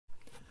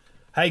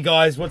Hey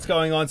guys, what's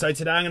going on? So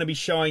today I'm going to be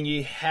showing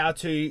you how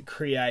to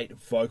create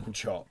vocal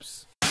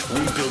chops.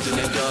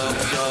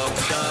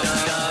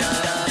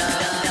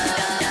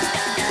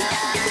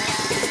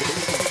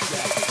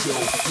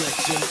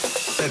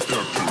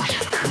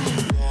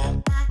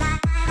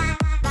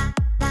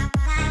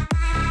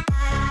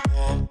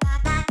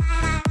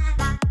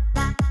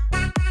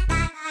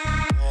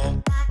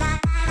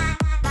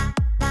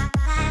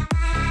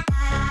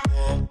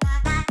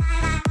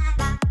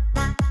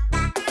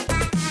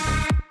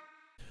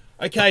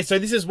 Okay, so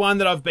this is one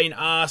that I've been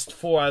asked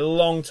for a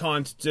long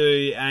time to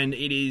do, and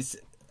it is,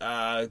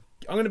 I'm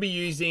going to be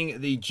using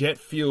the jet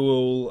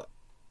fuel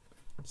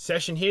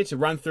session here to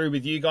run through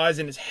with you guys,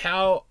 and it's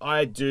how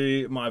I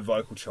do my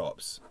vocal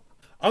chops.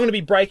 I'm going to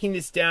be breaking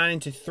this down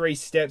into 3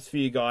 steps for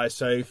you guys.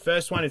 So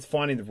first one is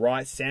finding the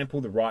right sample,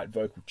 the right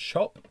vocal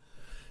chop.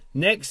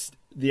 Next,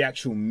 the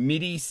actual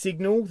MIDI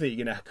signal that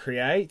you're going to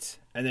create.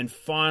 And then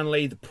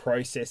finally, the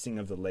processing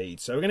of the lead.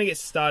 So we're going to get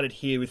started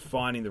here with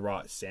finding the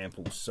right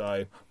sample.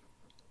 So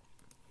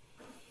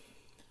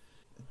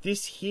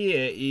this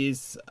here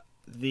is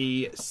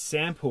the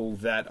sample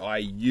that I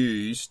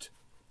used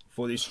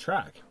for this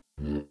track.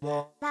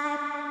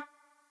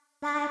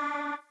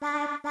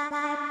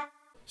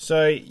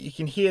 So you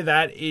can hear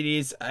that it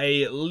is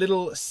a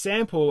little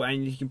sample,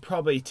 and you can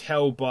probably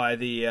tell by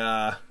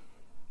the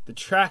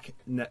track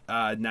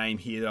name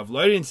here that I've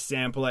loaded into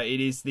Sampler. It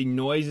is the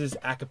Noises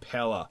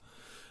Acapella,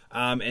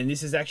 and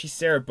this is actually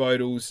Sarah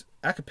Bodle's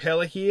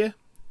acapella here.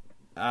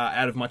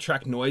 Out of my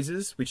track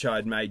Noises, which I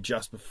had made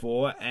just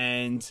before,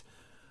 and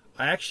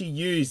I actually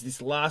used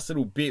this last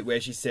little bit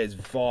where she says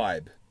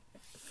vibe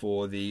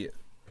for the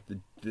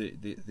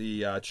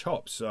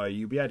chop, so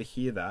you'll be able to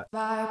hear that.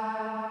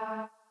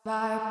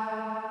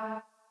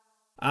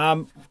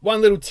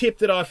 One little tip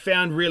that I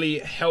found really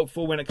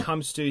helpful when it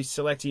comes to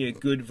selecting a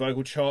good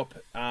vocal chop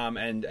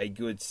and a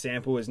good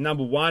sample is,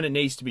 number one, it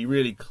needs to be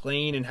really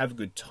clean and have a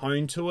good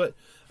tone to it.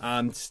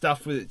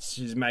 Stuff which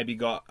has maybe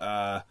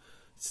got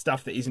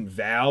stuff that isn't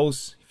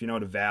vowels. If you know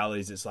what a vowel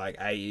is, it's like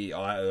A, E,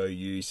 I, O,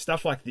 U.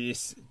 Stuff like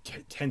this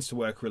tends to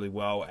work really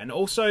well. And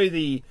also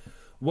the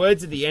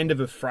words at the end of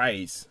a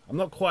phrase. I'm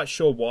not quite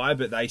sure why,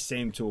 but they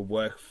seem to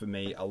work for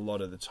me a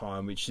lot of the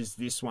time, which is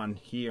this one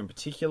here in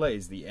particular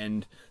is the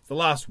end. It's the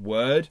last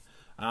word.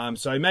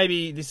 So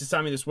maybe this is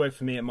something that's worked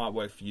for me. It might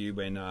work for you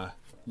when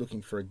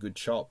looking for a good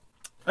chop.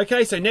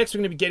 Okay, so next we're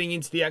going to be getting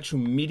into the actual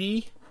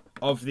MIDI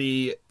of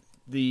the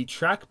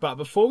track. But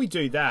before we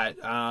do that,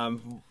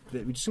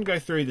 we're just going to go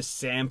through the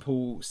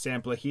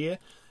sampler here,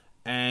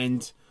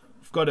 and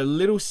we've got a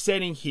little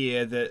setting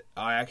here that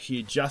I actually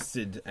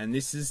adjusted, and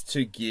this is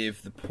to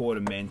give the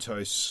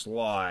portamento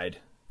slide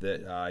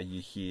that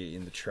you hear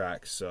in the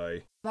track. So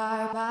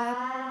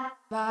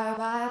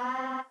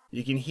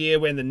you can hear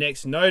when the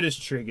next note is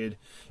triggered,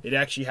 it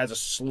actually has a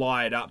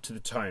slide up to the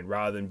tone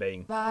rather than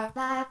being,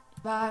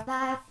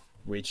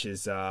 which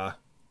is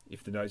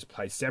if the notes are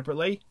played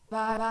separately.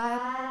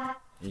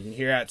 You can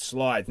hear how it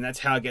slides, and that's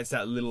how it gets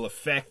that little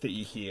effect that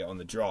you hear on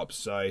the drops.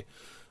 So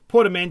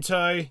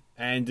portamento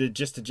and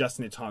just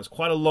adjusting the time. It's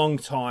quite a long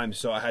time,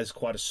 so it has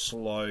quite a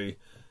slow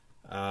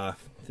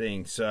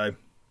thing. So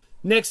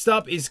next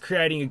up is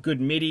creating a good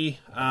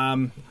MIDI.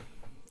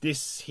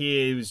 This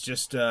here was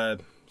just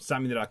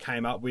something that I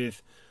came up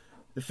with.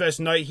 The first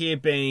note here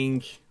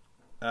being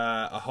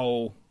a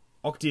whole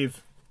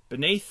octave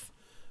beneath.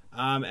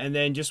 And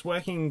then just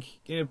working,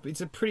 it's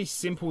a pretty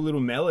simple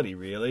little melody,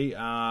 really.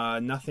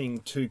 Nothing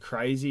too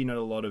crazy, not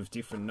a lot of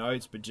different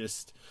notes, but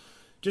just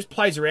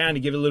plays around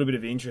to give it a little bit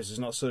of interest. It's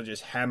not sort of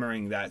just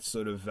hammering that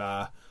sort of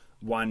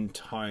one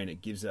tone.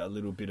 It gives it a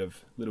little bit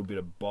of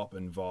bop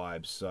and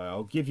vibe. So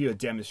I'll give you a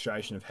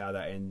demonstration of how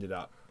that ended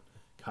up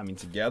coming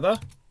together.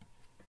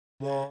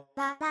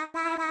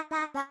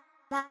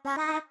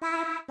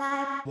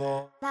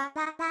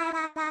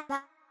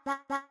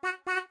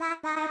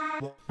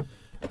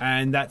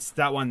 And that's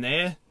that one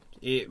there.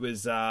 It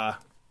was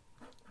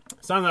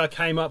something that I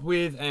came up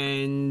with,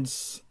 and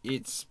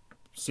it's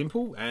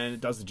simple and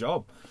it does the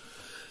job.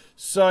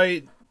 So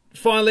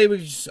finally,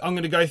 I'm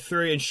going to go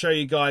through and show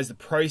you guys the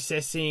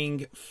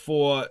processing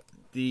for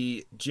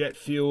the jet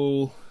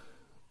fuel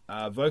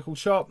vocal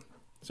chop.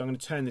 So I'm going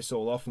to turn this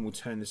all off, and we'll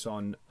turn this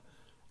on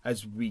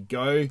as we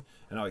go,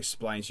 and I'll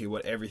explain to you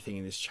what everything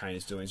in this chain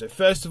is doing. So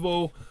first of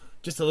all,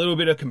 just a little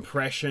bit of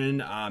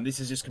compression. This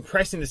is just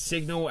compressing the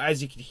signal.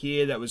 As you can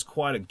hear, that was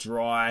quite a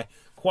dry,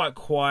 quite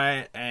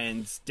quiet,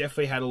 and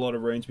definitely had a lot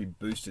of room to be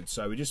boosted.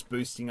 So we're just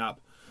boosting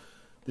up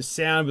the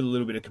sound with a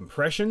little bit of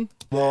compression.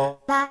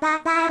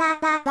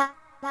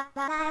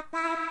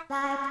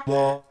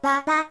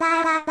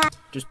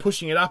 Just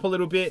pushing it up a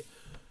little bit.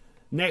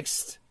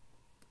 Next,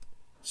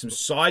 some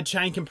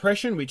sidechain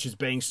compression, which is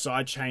being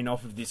sidechained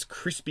off of this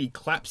crispy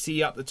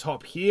clapsy up the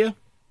top here.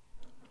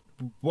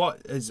 What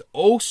is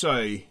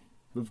also,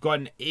 we've got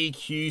an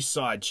EQ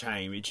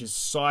sidechain, which is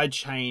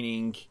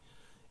sidechaining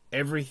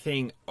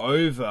everything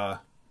over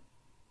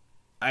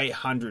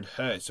 800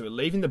 hertz. So we're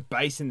leaving the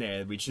bass in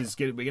there, which is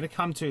good. We're going to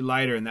come to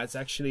later, and that's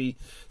actually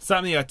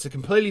something I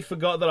completely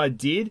forgot that I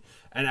did,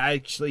 and it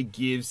actually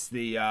gives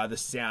the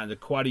sound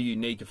quite a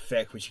unique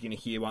effect, which you're going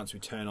to hear once we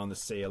turn on the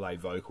CLA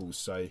vocals.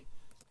 So.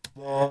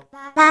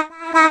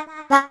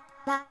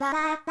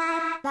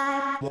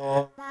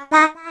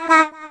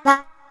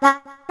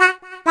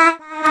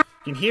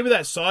 You can hear with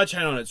that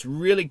sidechain on,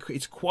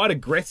 it's quite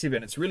aggressive,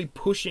 and it's really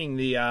pushing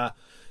the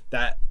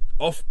that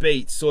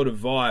offbeat sort of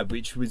vibe,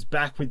 which was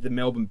back with the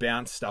Melbourne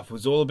bounce stuff. It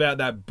was all about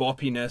that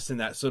boppiness and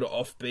that sort of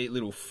offbeat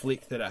little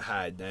flick that it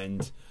had,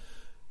 and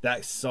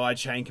that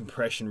sidechain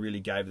compression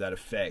really gave that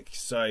effect.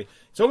 So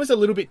it's almost a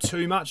little bit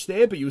too much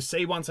there, but you'll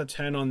see once I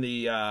turn on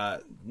the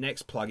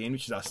next plugin,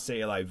 which is our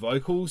CLA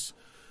vocals.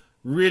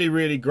 Really,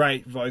 really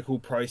great vocal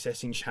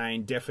processing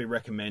chain. Definitely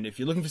recommend it. If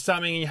you're looking for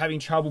something and you're having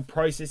trouble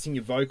processing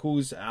your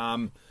vocals,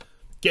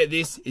 get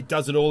this. It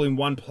does it all in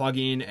one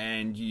plugin,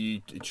 and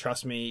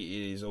trust me,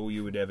 it is all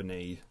you would ever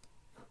need.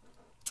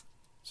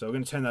 So we're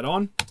going to turn that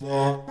on.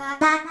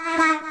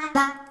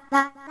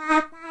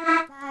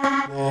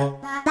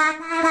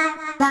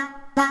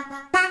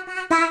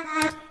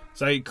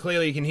 So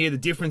clearly you can hear the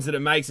difference that it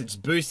makes. It's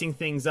boosting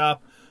things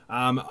up.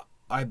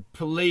 I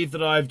believe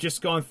that I've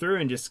just gone through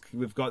and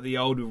we've got the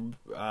old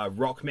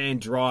Rockman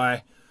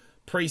Dry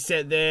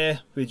preset there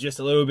with just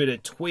a little bit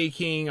of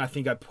tweaking. I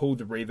think I pulled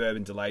the reverb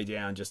and delay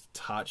down just a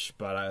touch,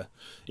 but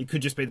it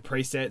could just be the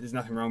preset. There's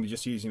nothing wrong with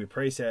just using the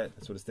preset.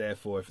 That's what it's there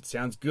for. If it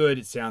sounds good,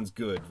 it sounds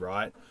good,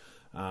 right?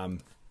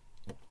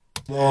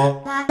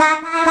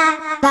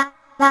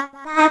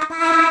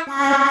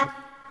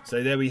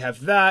 So there we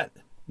have that.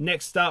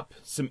 Next up,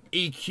 some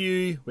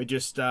EQ. We're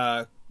just...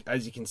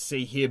 as you can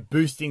see here,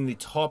 boosting the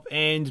top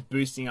end,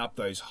 boosting up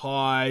those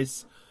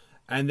highs.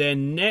 And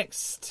then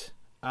next,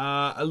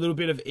 a little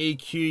bit of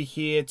EQ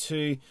here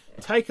to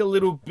take a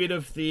little bit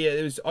of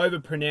it was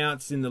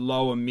overpronounced in the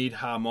lower mid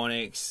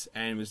harmonics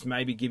and was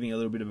maybe giving a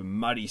little bit of a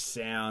muddy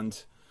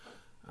sound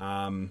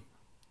to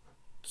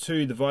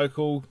the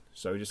vocal.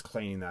 So we're just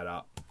cleaning that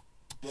up.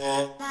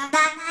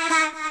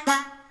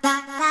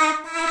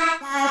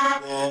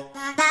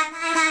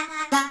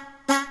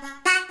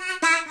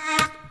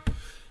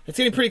 It's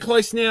getting pretty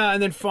close now,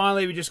 and then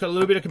finally we just got a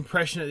little bit of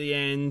compression at the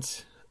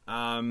end,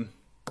 and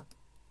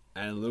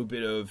a little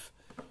bit of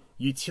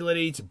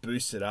utility to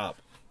boost it up.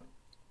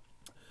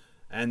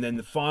 And then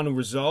the final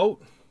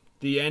result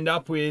that you end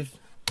up with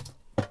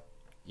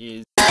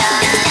is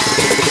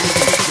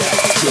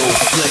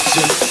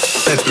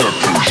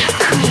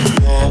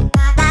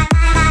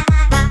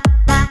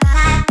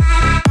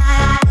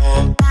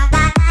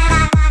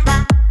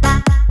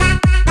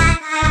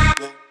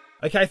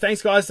okay,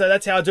 thanks guys. So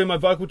that's how I do my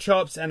vocal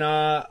chops, and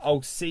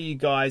I'll see you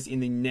guys in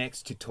the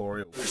next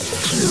tutorial.